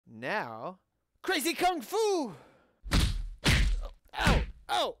now, crazy kung fu! Ow!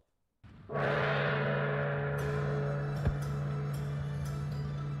 Ow!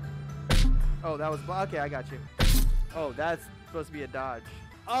 Oh, that was... Okay, I got you. Oh, that's supposed to be a dodge.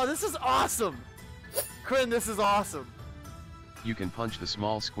 Oh, this is awesome! Quinn, this is awesome! You can punch the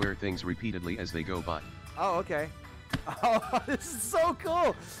small square things repeatedly as they go by. Oh, okay. Oh, this is so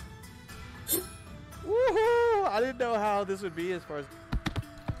cool! Woohoo! I didn't know how this would be as far as...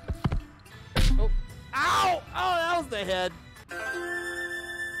 Oh! Ow! Oh, that was the head!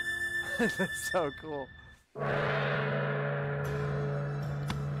 That's so cool.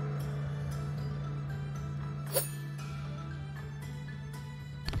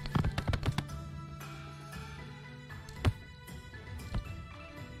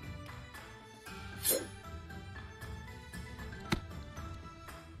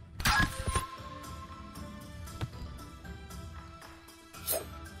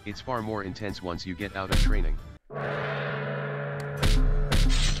 It's far more intense once you get out of training.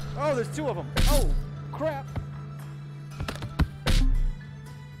 Oh, there's two of them. Oh, crap.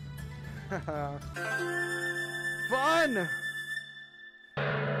 Fun.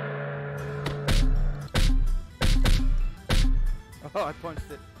 Oh, I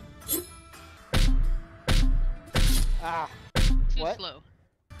punched it. Ah. Too What? slow.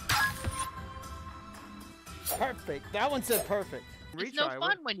 Perfect. That one said perfect. It's no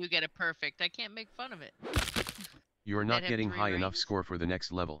fun when you get a perfect. I can't make fun of it. You're not getting high enough score for the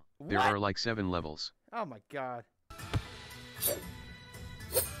next level. There are like 7 levels. Oh my god.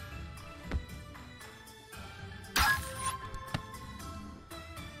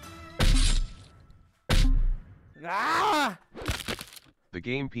 Ah! The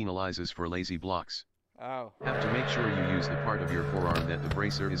game penalizes for lazy blocks. Oh. Have to make sure you use the part of your forearm that the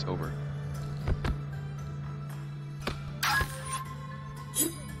bracer is over.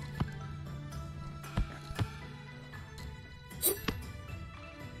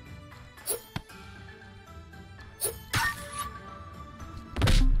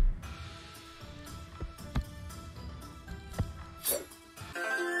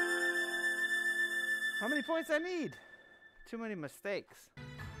 How many points I need? Too many mistakes.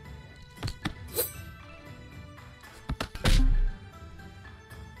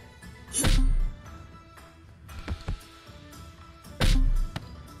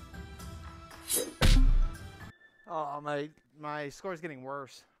 Oh, my score's getting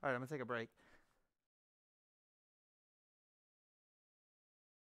worse. All right, I'm gonna take a break.